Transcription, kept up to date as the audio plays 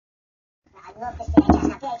love this VHS.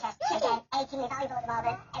 Now, VHS, again, achingly valuable at the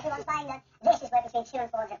moment. Everyone's buying them. This is worth between £200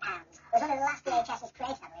 and £400. It was one of the last VHSs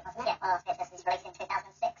created, I believe, wasn't it? Yeah, well, VHS was released in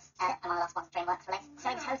 2006, and one of the last ones DreamWorks released.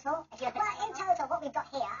 So in total, if you look at... Well, in total, what we've got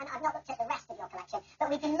here, and I've not looked at the rest of your collection,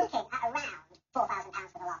 but we've been looking